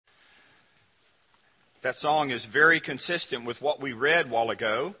That song is very consistent with what we read a while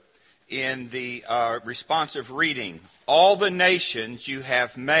ago in the responsive reading. All the nations you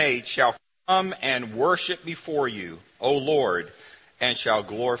have made shall come and worship before you, O Lord, and shall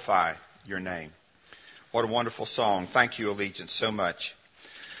glorify your name. What a wonderful song. Thank you, Allegiance, so much.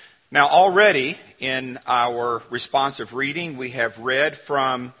 Now, already in our responsive reading, we have read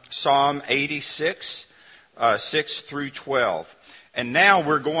from Psalm 86, 6 through 12. And now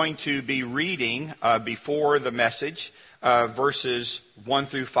we're going to be reading before the message verses 1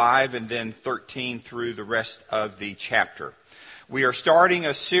 through 5 and then 13 through the rest of the chapter. We are starting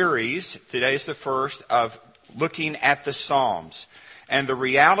a series, today's the first, of looking at the Psalms and the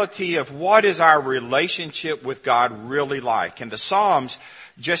reality of what is our relationship with God really like. And the Psalms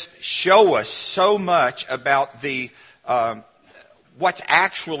just show us so much about the what's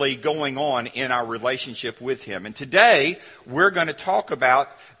actually going on in our relationship with Him. And today, we're going to talk about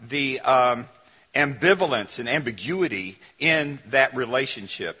the ambivalence and ambiguity in that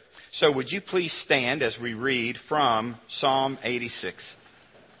relationship. So would you please stand as we read from Psalm 86.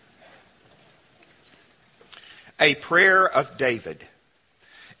 A prayer of David.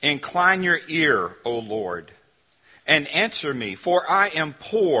 Incline your ear, O Lord, and answer me, for I am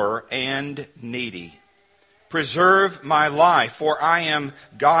poor and needy. Preserve my life, for I am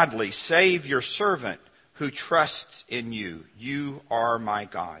godly. Save your servant who trusts in you. You are my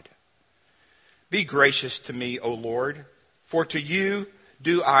God. Be gracious to me, O Lord, for to you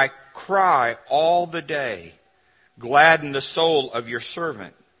do I cry all the day. Gladden the soul of your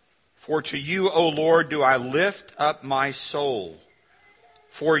servant. For to you, O Lord, do I lift up my soul.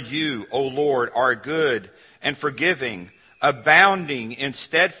 For you, O Lord, are good and forgiving, abounding in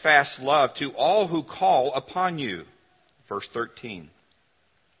steadfast love to all who call upon you. Verse 13.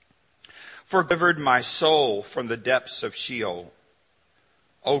 For delivered my soul from the depths of Sheol.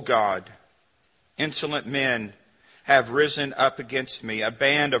 O God, insolent men have risen up against me. A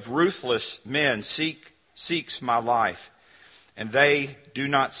band of ruthless men seeks my life, and they do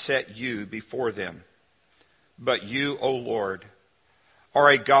not set you before them. But you, O Lord, are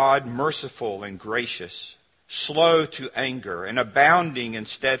a God merciful and gracious, slow to anger, and abounding in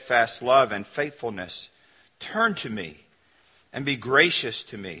steadfast love and faithfulness. Turn to me and be gracious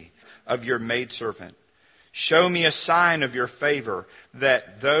to me of your maidservant. Show me a sign of your favor,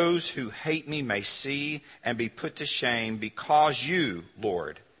 that those who hate me may see and be put to shame, because you,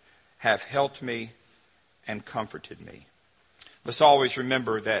 Lord, have helped me and comforted me. Let's always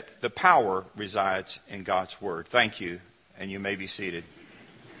remember that the power resides in God's Word. Thank you, and you may be seated.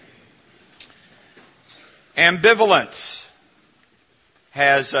 Ambivalence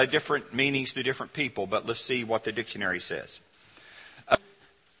has different meanings to different people, but let's see what the dictionary says.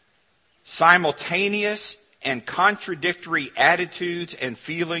 Simultaneous and contradictory attitudes and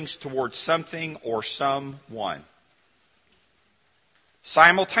feelings towards something or someone.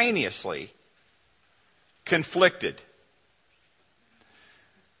 Simultaneously conflicted.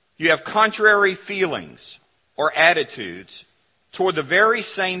 You have contrary feelings or attitudes toward the very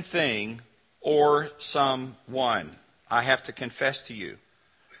same thing or someone. I have to confess to you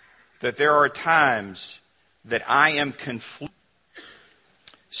that there are times that I am conflicted,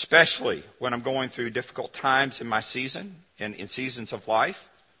 especially when I'm going through difficult times in my season, in seasons of life,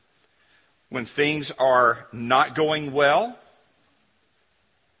 when things are not going well.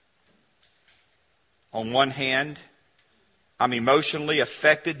 On one hand, I'm emotionally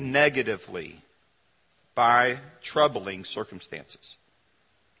affected negatively by troubling circumstances.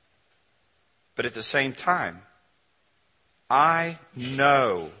 But at the same time, I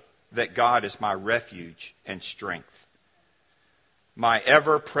know that God is my refuge and strength, my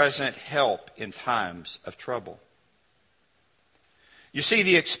ever-present help in times of trouble. You see,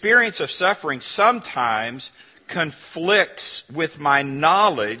 the experience of suffering sometimes conflicts with my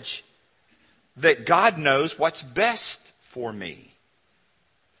knowledge that God knows what's best for me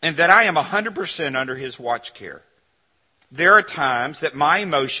and that I am 100% under His watch care. There are times that my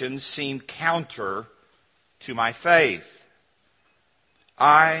emotions seem counter to my faith.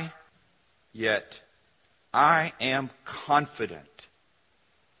 Yet I am confident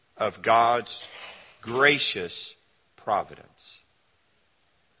of God's gracious providence.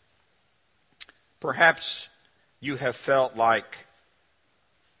 Perhaps you have felt like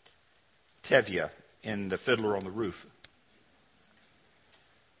Tevye in The Fiddler on the Roof.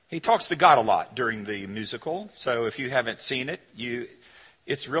 He talks to God a lot during the musical, so if you haven't seen it,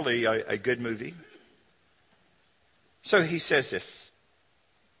 it's really a good movie. So he says this,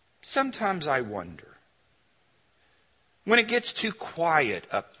 sometimes I wonder, when it gets too quiet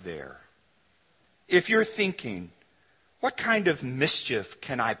up there, if you're thinking, what kind of mischief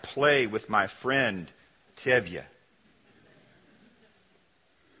can I play with my friend Tevye.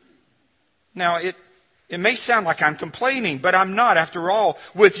 Now, it may sound like I'm complaining, but I'm not. After all,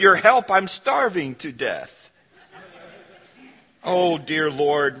 with your help, I'm starving to death. Oh, dear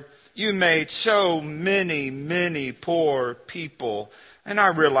Lord, you made so many, many poor people. And I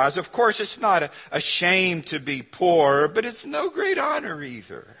realize, of course, it's not a shame to be poor, but it's no great honor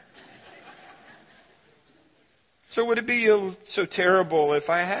either. So would it be so terrible if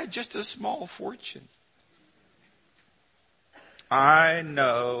I had just a small fortune? I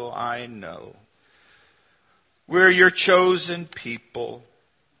know. We're your chosen people.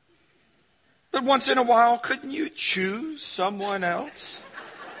 But once in a while, couldn't you choose someone else?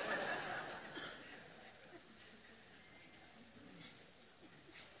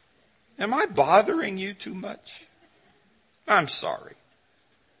 Am I bothering you too much? I'm sorry.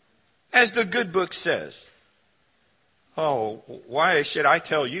 As the good book says. Oh, why should I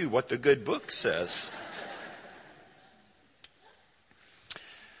tell you what the good book says?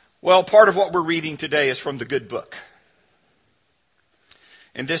 Well, part of what we're reading today is from the good book.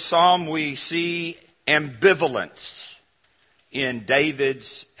 In this psalm, we see ambivalence in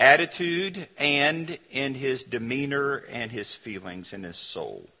David's attitude and in his demeanor and his feelings in his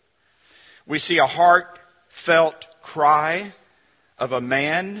soul. We see a heartfelt cry of a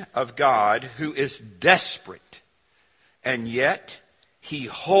man of God who is desperate, and yet he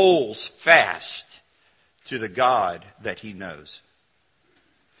holds fast to the God that he knows.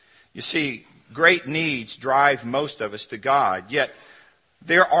 You see, great needs drive most of us to God, yet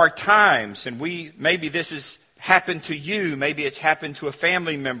there are times, and maybe this has happened to you, maybe it's happened to a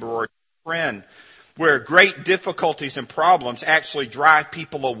family member or a friend, where great difficulties and problems actually drive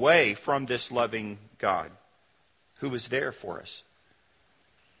people away from this loving God who is there for us.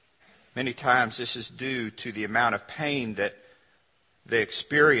 Many times this is due to the amount of pain that they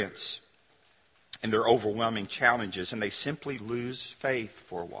experience and their overwhelming challenges, and they simply lose faith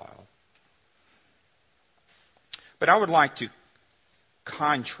for a while. But I would like to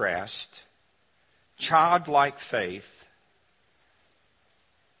contrast childlike faith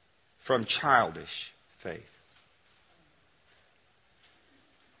from childish faith.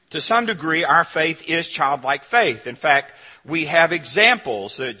 To some degree, our faith is childlike faith. In fact, we have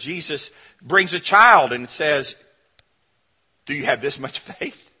examples that Jesus brings a child and says, "Do you have this much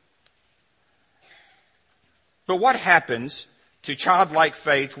faith?" But what happens to childlike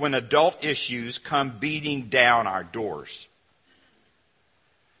faith when adult issues come beating down our doors?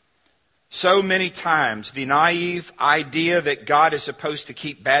 So many times, the naive idea that God is supposed to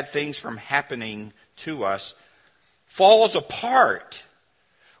keep bad things from happening to us falls apart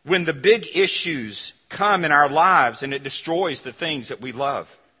when the big issues come in our lives and it destroys the things that we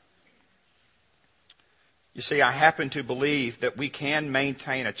love. You see, I happen to believe that we can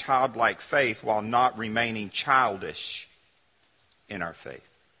maintain a childlike faith while not remaining childish in our faith.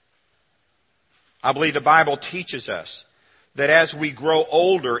 I believe the Bible teaches us that as we grow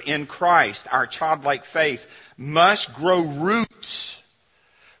older in Christ, our childlike faith must grow roots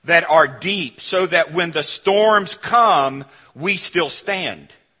that are deep so that when the storms come, we still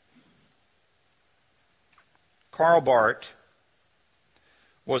stand. Karl Barth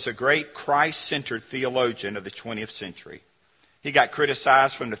was a great Christ-centered theologian of the 20th century. He got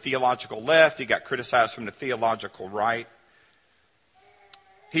criticized from the theological left. He got criticized from the theological right.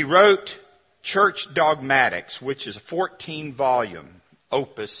 He wrote Church Dogmatics, which is a 14-volume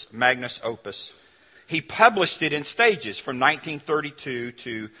opus, magnus opus. He published it in stages from 1932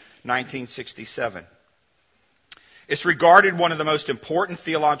 to 1967. It's regarded one of the most important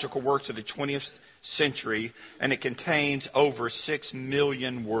theological works of the 20th century, and it contains over 6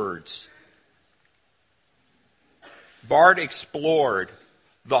 million words. Barth explored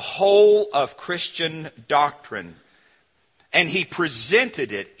the whole of Christian doctrine, and he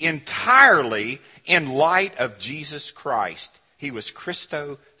presented it entirely in light of Jesus Christ. He was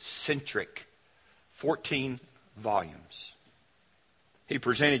Christocentric. 14 volumes. He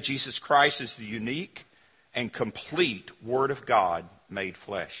presented Jesus Christ as the unique and complete Word of God made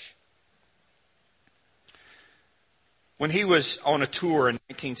flesh. When he was on a tour in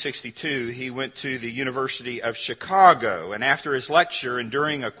 1962, he went to the University of Chicago, and after his lecture and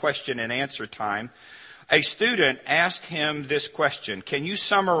during a question and answer time, a student asked him this question: can you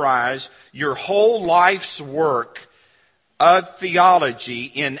summarize your whole life's work of theology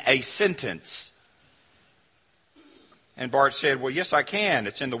in a sentence? And Barth said, well, yes, I can.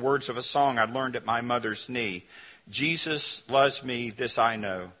 It's in the words of a song I learned at my mother's knee. Jesus loves me, this I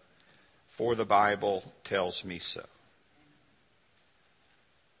know, for the Bible tells me so.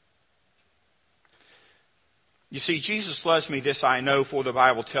 You see, Jesus loves me, this I know, for the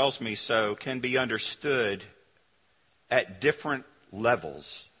Bible tells me so, can be understood at different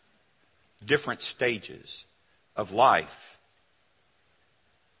levels, different stages of life,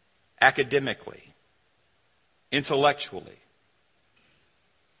 academically, intellectually.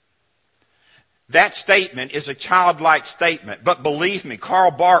 That statement is a childlike statement, but believe me,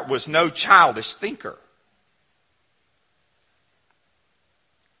 Karl Barth was no childish thinker.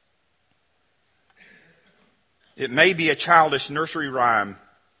 It may be a childish nursery rhyme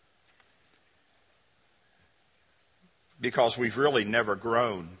because we've really never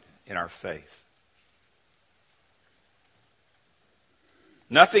grown in our faith.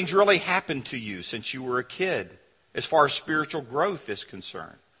 Nothing's really happened to you since you were a kid as far as spiritual growth is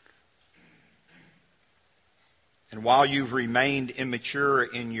concerned. And while you've remained immature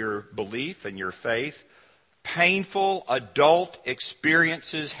in your belief and your faith, painful adult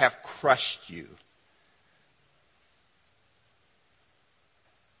experiences have crushed you.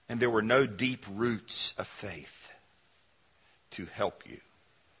 And there were no deep roots of faith to help you.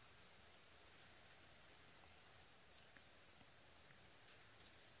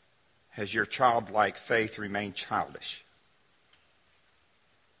 Has your childlike faith remained childish?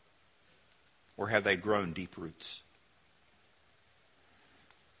 Or have they grown deep roots?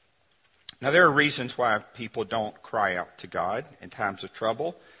 Now, there are reasons why people don't cry out to God in times of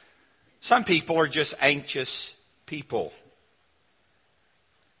trouble. Some people are just anxious people.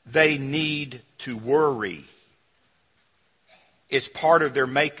 They need to worry. It's part of their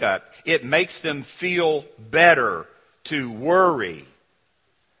makeup. It makes them feel better to worry.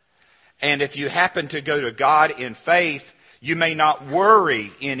 And if you happen to go to God in faith, you may not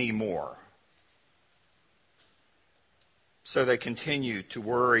worry anymore. So they continue to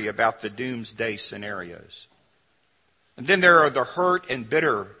worry about the doomsday scenarios. And then there are the hurt and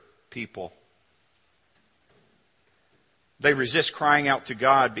bitter people. They resist crying out to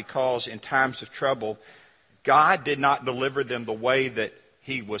God because in times of trouble, God did not deliver them the way that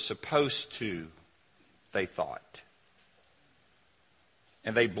He was supposed to, they thought.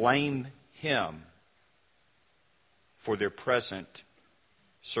 And they blame Him for their present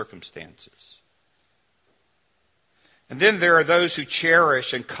circumstances. And then there are those who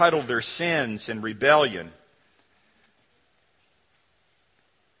cherish and cuddle their sins in rebellion.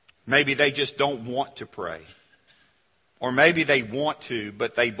 Maybe they just don't want to pray. Or maybe they want to,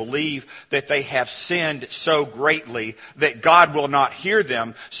 but they believe that they have sinned so greatly that God will not hear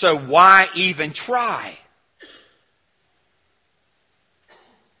them, so why even try?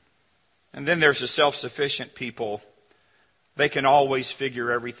 And then there's the self-sufficient people. They can always figure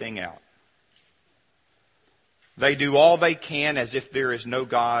everything out. They do all they can as if there is no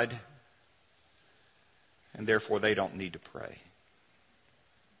God, and therefore they don't need to pray.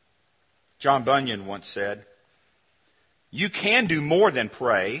 John Bunyan once said, "You can do more than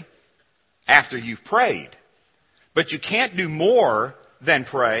pray after you've prayed, but you can't do more than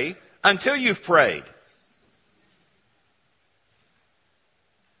pray until you've prayed."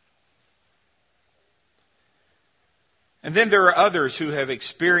 And then there are others who have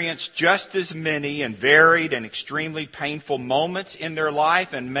experienced just as many and varied and extremely painful moments in their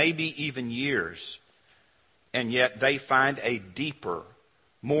life and maybe even years. And yet they find a deeper,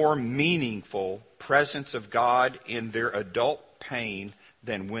 more meaningful presence of God in their adult pain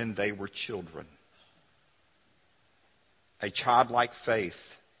than when they were children. A childlike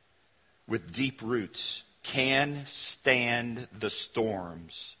faith with deep roots can stand the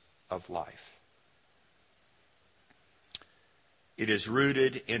storms of life. It is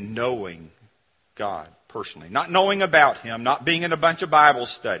rooted in knowing God personally. Not knowing about Him, not being in a bunch of Bible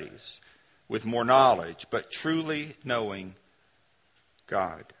studies with more knowledge, but truly knowing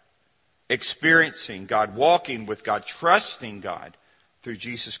God. Experiencing God, walking with God, trusting God through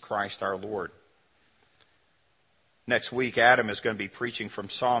Jesus Christ our Lord. Next week, Adam is going to be preaching from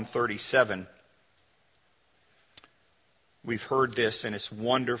Psalm 37. We've heard this and it's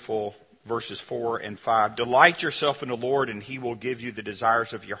wonderful. Verses 4 and 5. Delight yourself in the Lord and He will give you the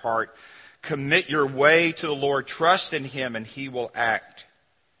desires of your heart. Commit your way to the Lord. Trust in Him and He will act.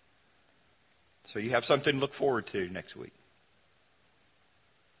 So you have something to look forward to next week.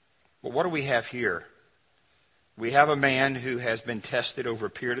 But what do we have here? We have a man who has been tested over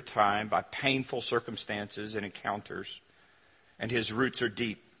a period of time by painful circumstances and encounters, and his roots are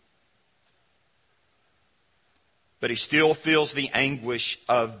deep. But he still feels the anguish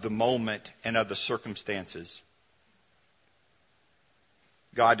of the moment and of the circumstances.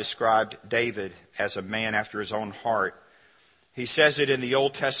 God described David as a man after His own heart. He says it in the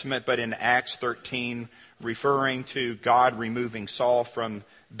Old Testament, but in Acts 13, referring to God removing Saul from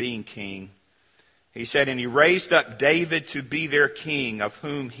being king, He said, and he raised up David to be their king, of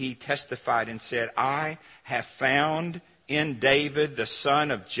whom he testified and said, I have found in David, the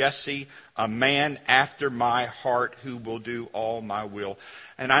son of Jesse, a man after my heart who will do all my will.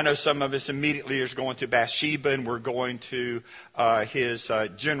 And I know some of us immediately is going to Bathsheba and we're going to his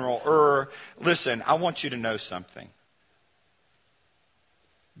General Ur. Listen, I want you to know something.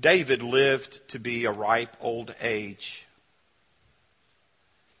 David lived to be a ripe old age.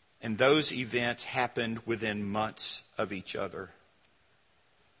 And those events happened within months of each other.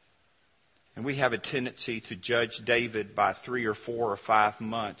 And we have a tendency to judge David by 3 or 4 or 5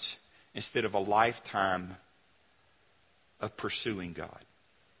 months instead of a lifetime of pursuing God.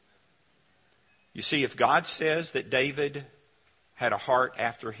 You see, if God says that David had a heart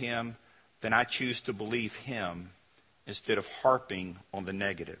after him, then I choose to believe him instead of harping on the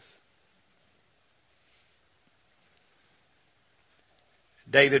negative.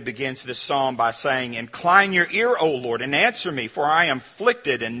 David begins this psalm by saying, incline your ear, O Lord, and answer me, for I am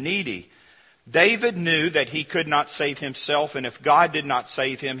afflicted and needy. David knew that he could not save himself, and if God did not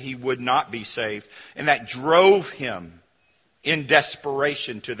save him, he would not be saved. And that drove him in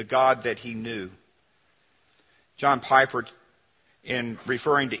desperation to the God that he knew. John Piper, in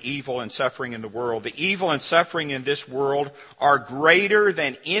referring to evil and suffering in the world, the evil and suffering in this world are greater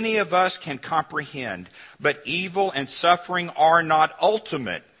than any of us can comprehend. But evil and suffering are not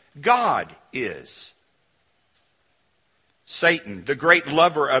ultimate. God is. Satan, the great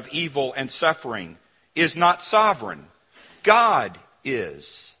lover of evil and suffering, is not sovereign. God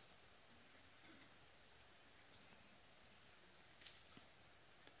is.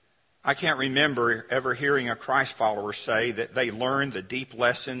 I can't remember ever hearing a Christ follower say that they learned the deep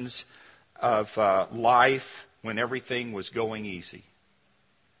lessons of life when everything was going easy.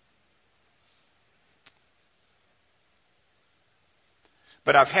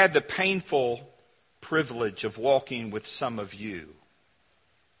 But I've had the painful privilege of walking with some of you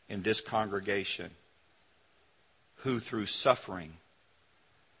in this congregation who through suffering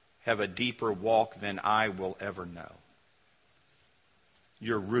have a deeper walk than I will ever know.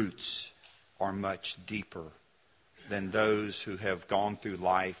 Your roots are much deeper than those who have gone through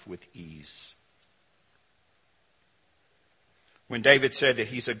life with ease. When David said that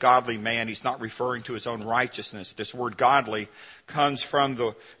he's a godly man, he's not referring to his own righteousness. This word godly comes from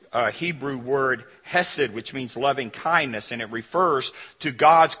the Hebrew word hesed, which means loving kindness, and it refers to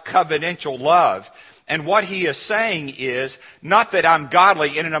God's covenantal love. And what he is saying is, not that I'm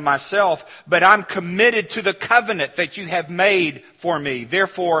godly in and of myself, but I'm committed to the covenant that you have made for me.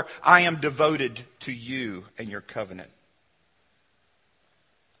 Therefore, I am devoted to you and your covenant.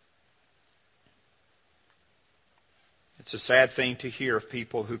 It's a sad thing to hear of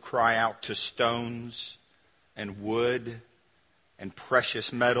people who cry out to stones and wood and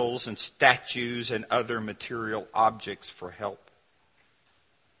precious metals and statues and other material objects for help.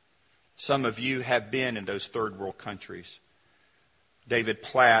 Some of you have been in those third world countries. David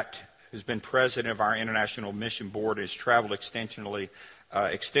Platt, who's been president of our International Mission Board, has traveled extensively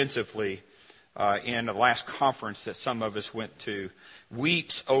in the last conference that some of us went to,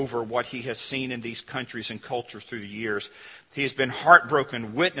 weeps over what he has seen in these countries and cultures through the years. He has been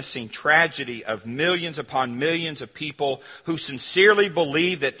heartbroken witnessing tragedy of millions upon millions of people who sincerely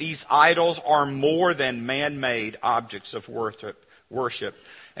believe that these idols are more than man-made objects of worship.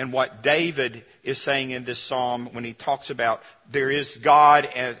 And what David is saying in this psalm when he talks about there is God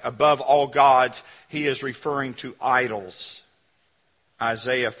and above all gods, he is referring to idols.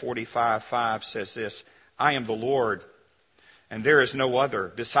 Isaiah 45:5 says this, I am the Lord, and there is no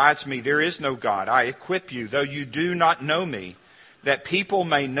other. Besides me, there is no God. I equip you, though you do not know me, that people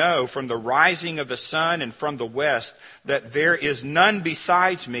may know from the rising of the sun and from the west that there is none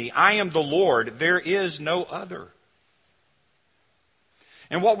besides me. I am the Lord. There is no other.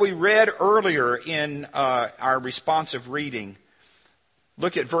 And what we read earlier in our responsive reading,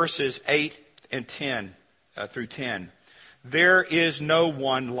 look at verses 8 and 10 through 10. There is no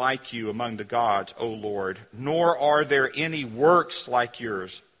one like you among the gods, O Lord, nor are there any works like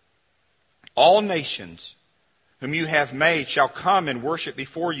yours. All nations whom you have made shall come and worship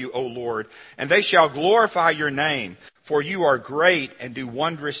before you, O Lord, and they shall glorify your name, for you are great and do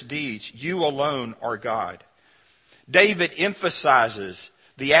wondrous deeds. You alone are God. David emphasizes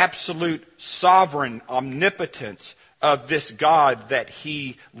the absolute sovereign omnipotence of this God that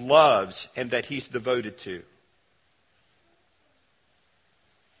he loves and that he's devoted to.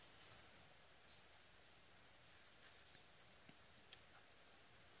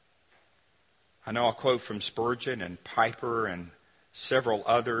 I know I'll quote from Spurgeon and Piper and several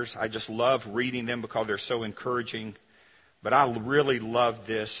others. I just love reading them because they're so encouraging. But I really love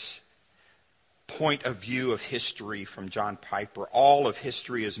this point of view of history from John Piper. All of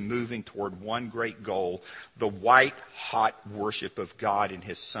history is moving toward one great goal, the white-hot worship of God and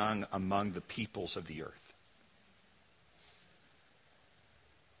His Son among the peoples of the earth.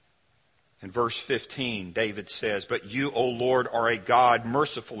 In verse 15, David says, "But you, O Lord, are a God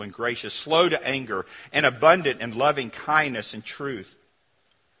merciful and gracious, slow to anger, and abundant in loving kindness and truth."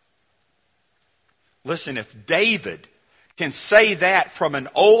 Listen, if David can say that from an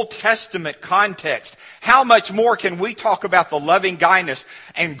Old Testament context, how much more can we talk about the loving kindness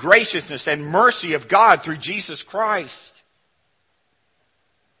and graciousness and mercy of God through Jesus Christ?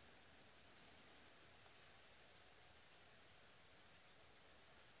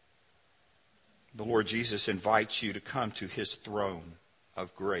 The Lord Jesus invites you to come to His throne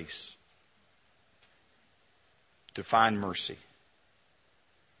of grace to find mercy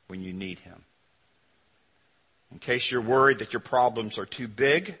when you need Him. In case you're worried that your problems are too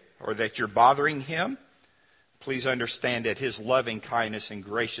big or that you're bothering Him, please understand that His loving kindness and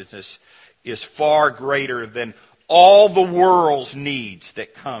graciousness is far greater than all the world's needs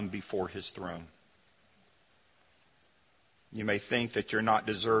that come before His throne. You may think that you're not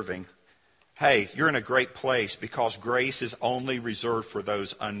deserving. Hey, you're in a great place because grace is only reserved for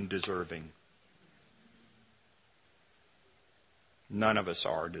those undeserving. None of us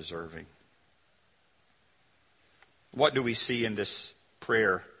are deserving. What do we see in this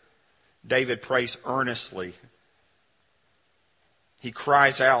prayer? David prays earnestly. He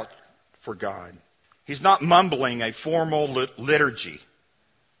cries out for God. He's not mumbling a formal liturgy.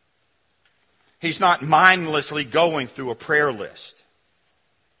 He's not mindlessly going through a prayer list.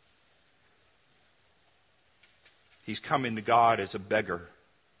 He's coming to God as a beggar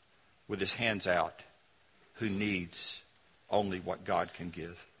with his hands out who needs only what God can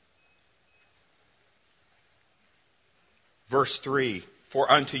give. Verse 3, "For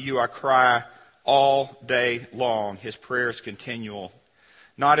unto you I cry all day long." His prayer is continual.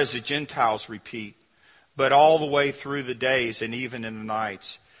 Not as the Gentiles repeat, but all the way through the days and even in the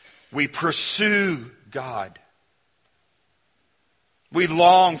nights. We pursue God. We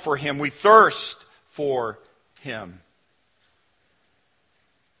long for Him. We thirst for Him.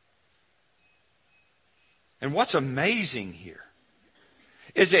 And what's amazing here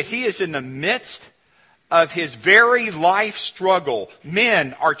is that he is in the midst of his very life struggle.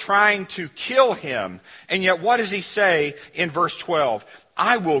 Men are trying to kill him. And yet what does he say in verse 12?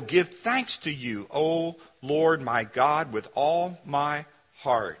 "I will give thanks to you, O Lord my God, with all my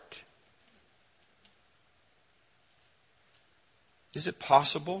heart." Is it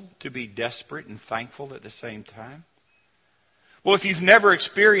possible to be desperate and thankful at the same time? Well, if you've never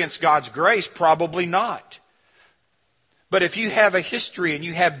experienced God's grace, probably not. But if you have a history and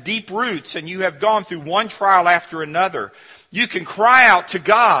you have deep roots and you have gone through one trial after another, you can cry out to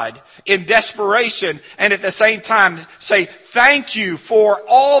God in desperation and at the same time say, "Thank you for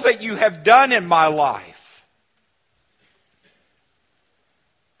all that you have done in my life."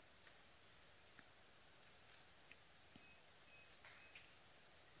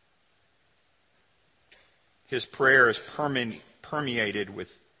 His prayer is permeated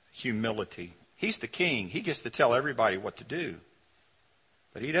with humility. He's the king. He gets to tell everybody what to do.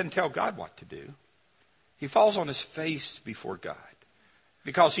 But he doesn't tell God what to do. He falls on his face before God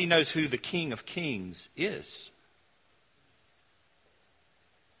because he knows who the King of Kings is.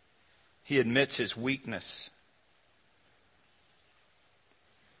 He admits his weakness.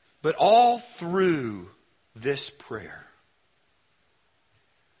 But all through this prayer,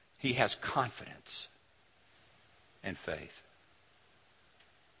 he has confidence and faith.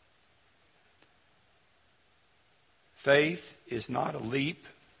 Faith is not a leap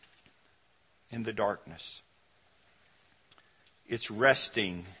in the darkness. It's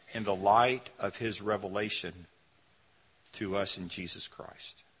resting in the light of His revelation to us in Jesus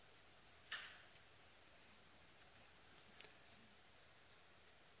Christ.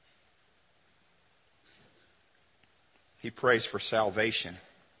 He prays for salvation.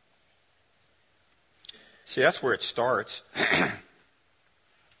 See, that's where it starts.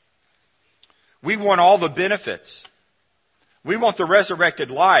 We want all the benefits. We want the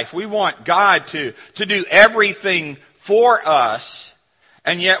resurrected life. We want God to do everything for us,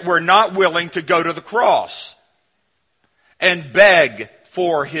 and yet we're not willing to go to the cross and beg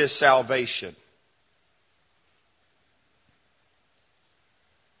for His salvation.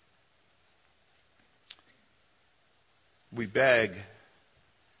 We beg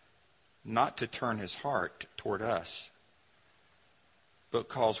not to turn His heart toward us,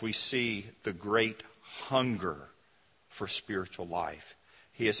 because we see the great hunger for spiritual life.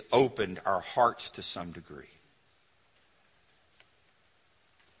 He has opened our hearts to some degree.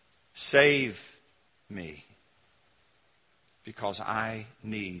 Save me, because I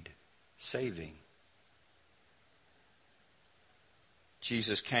need saving.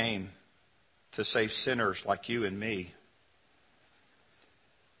 Jesus came to save sinners like you and me.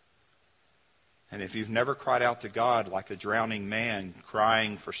 And if you've never cried out to God like a drowning man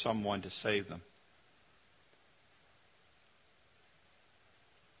crying for someone to save them,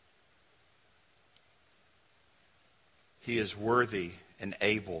 He is worthy and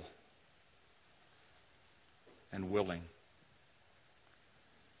able and willing.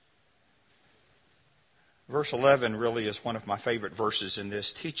 Verse 11 really is one of my favorite verses in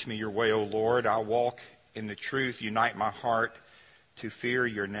this. Teach me your way, O Lord. I'll walk in the truth. Unite my heart to fear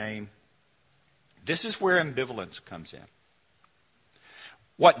your name. This is where ambivalence comes in.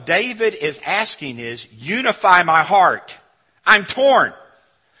 What David is asking is, unify my heart. I'm torn.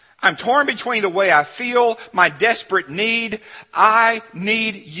 I'm torn between the way I feel, my desperate need. I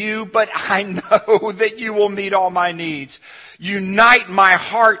need you, but I know that you will meet all my needs. Unite my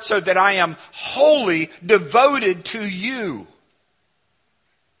heart so that I am wholly devoted to you.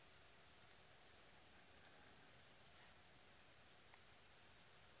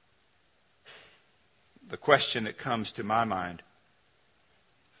 The question that comes to my mind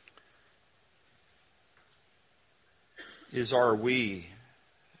is, are we,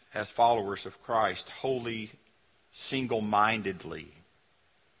 as followers of Christ, wholly, single-mindedly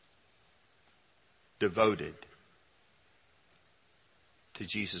devoted to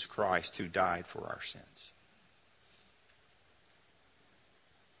Jesus Christ who died for our sins?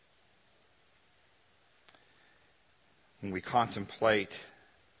 When we contemplate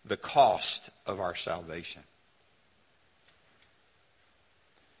the cost of our salvation,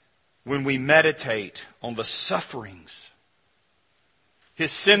 when we meditate on the sufferings,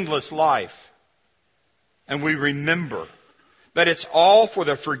 His sinless life, and we remember that it's all for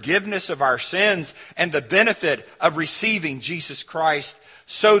the forgiveness of our sins and the benefit of receiving Jesus Christ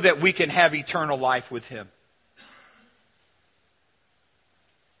so that we can have eternal life with Him.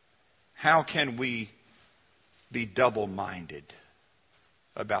 How can we be double-minded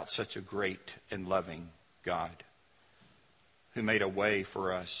about such a great and loving God who made a way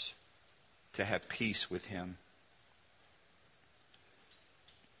for us to have peace with Him?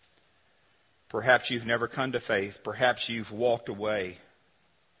 Perhaps you've never come to faith. Perhaps you've walked away.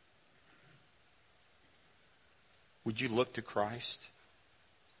 Would you look to Christ?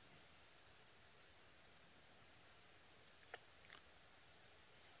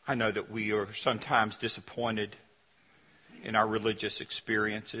 I know that we are sometimes disappointed in our religious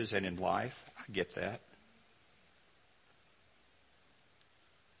experiences and in life. I get that.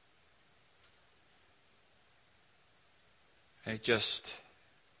 And it just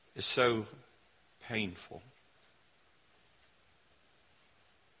is so painful.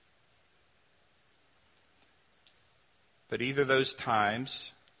 But either those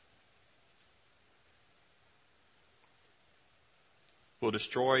times will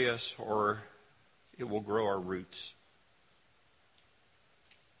destroy us or it will grow our roots.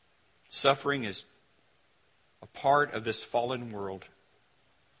 Suffering is a part of this fallen world.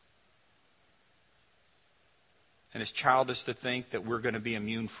 And it's childish to think that we're going to be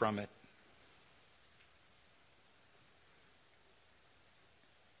immune from it.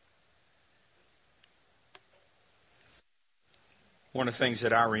 One of the things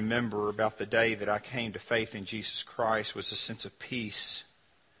that I remember about the day that I came to faith in Jesus Christ was a sense of peace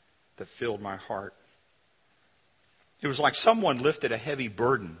that filled my heart. It was like someone lifted a heavy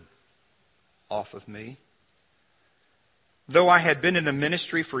burden off of me. Though I had been in the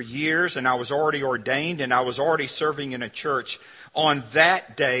ministry for years and I was already ordained and I was already serving in a church, on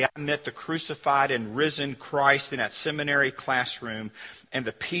that day I met the crucified and risen Christ in that seminary classroom, and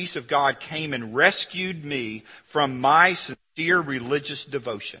the peace of God came and rescued me from my sincere religious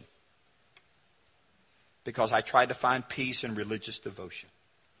devotion. Because I tried to find peace in religious devotion.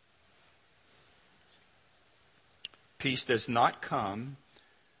 Peace does not come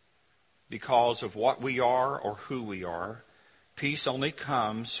because of what we are or who we are. Peace only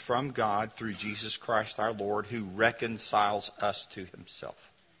comes from God through Jesus Christ our Lord, who reconciles us to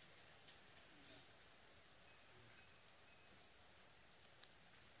Himself.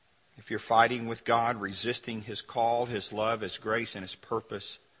 If you're fighting with God, resisting His call, His love, His grace, and His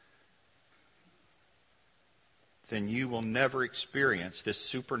purpose, then you will never experience this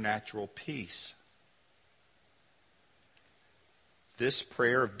supernatural peace. This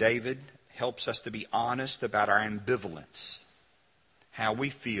prayer of David helps us to be honest about our ambivalence, how we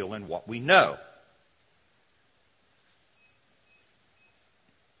feel and what we know.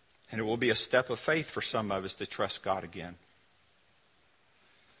 And it will be a step of faith for some of us to trust God again.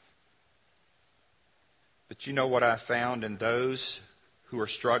 But you know what I found in those who are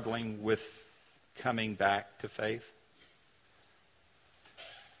struggling with coming back to faith?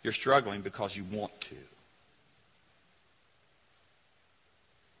 You're struggling because you want to.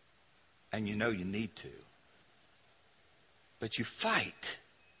 And you know you need to. But you fight.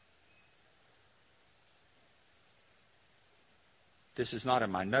 This is not in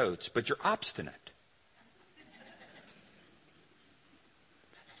my notes, but you're obstinate.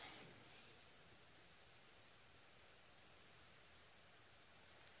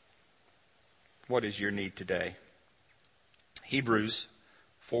 What is your need today? Hebrews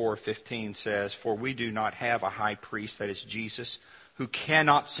 4:15 says, "For we do not have a high priest, that is Jesus, who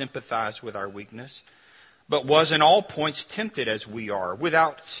cannot sympathize with our weakness, but was in all points tempted as we are,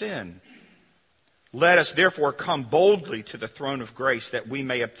 without sin. Let us therefore come boldly to the throne of grace, that we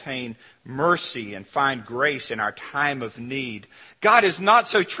may obtain mercy and find grace in our time of need." God is not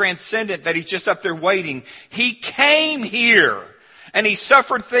so transcendent that He's just up there waiting. He came here and He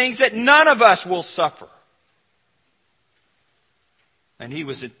suffered things that none of us will suffer. And he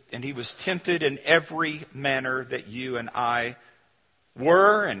was tempted in every manner that you and I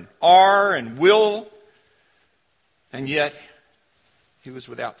were and are and will. And yet, He was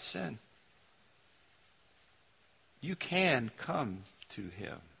without sin. You can come to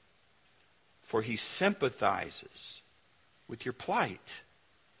Him, for He sympathizes with your plight.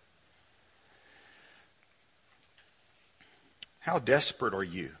 How desperate are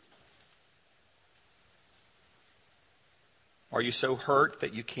you? Are you so hurt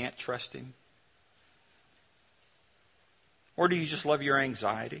that you can't trust Him? Or do you just love your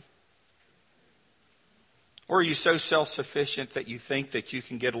anxiety? Or are you so self-sufficient that you think that you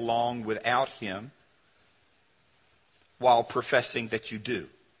can get along without Him while professing that you do?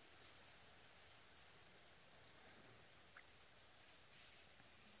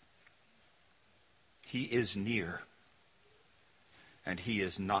 He is near, and He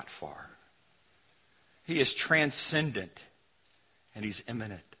is not far. He is transcendent, and He's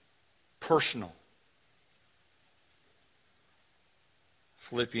immanent, personal.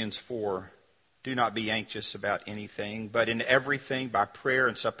 Philippians 4, "Do not be anxious about anything, but in everything by prayer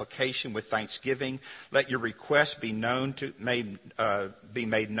and supplication with thanksgiving, let your requests be made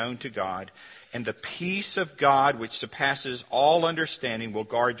known to God. And the peace of God, which surpasses all understanding, will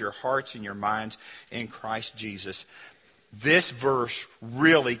guard your hearts and your minds in Christ Jesus." This verse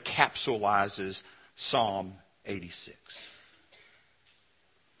really capsulizes Psalm 86.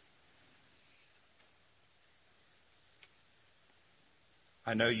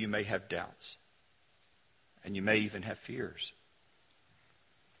 I know you may have doubts, and you may even have fears.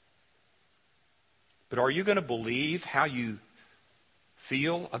 But are you going to believe how you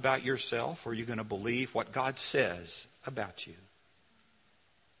feel about yourself, or are you going to believe what God says about you?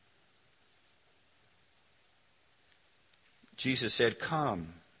 Jesus said,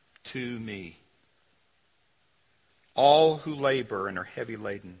 "Come to me, all who labor and are heavy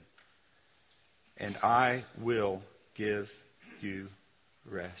laden, and I will give you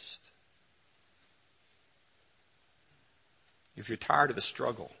rest." If you're tired of the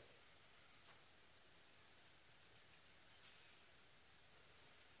struggle,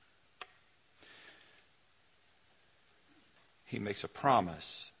 He makes a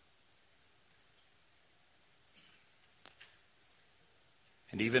promise.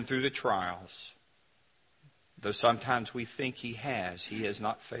 And even through the trials, though sometimes we think He has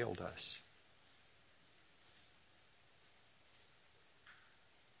not failed us.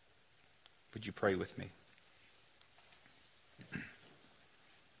 Would you pray with me?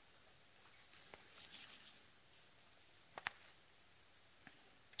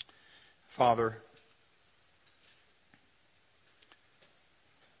 Father,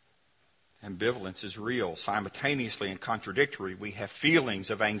 ambivalence is real. Simultaneously and contradictory, we have feelings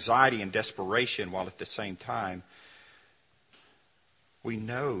of anxiety and desperation, while at the same time we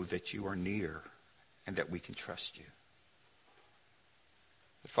know that You are near and that we can trust You.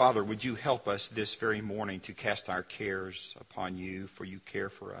 But Father, would You help us this very morning to cast our cares upon You, for You care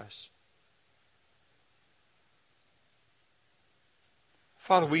for us.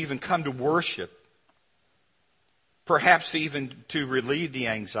 Father, we even come to worship, perhaps even to relieve the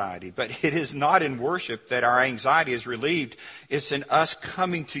anxiety. But it is not in worship that our anxiety is relieved. It's in us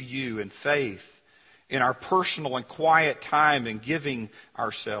coming to You in faith, in our personal and quiet time, and giving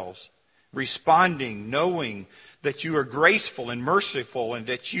ourselves, responding, knowing that You are graceful and merciful, and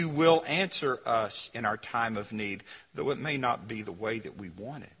that You will answer us in our time of need, though it may not be the way that we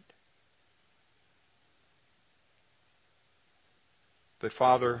want it. But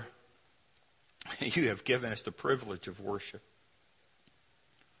Father, You have given us the privilege of worship.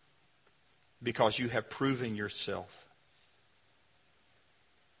 because you have proven yourself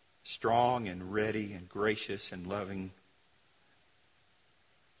strong and ready and gracious and loving.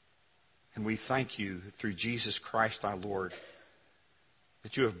 And we thank you through Jesus Christ our Lord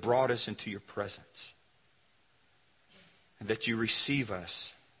that you have brought us into your presence and that you receive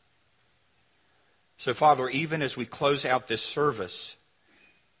us. So, Father, even as we close out this service,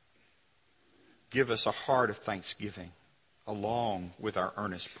 give us a heart of thanksgiving along with our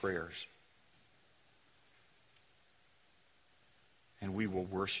earnest prayers. And we will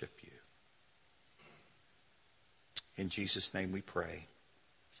worship you. In Jesus' name we pray.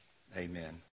 Amen.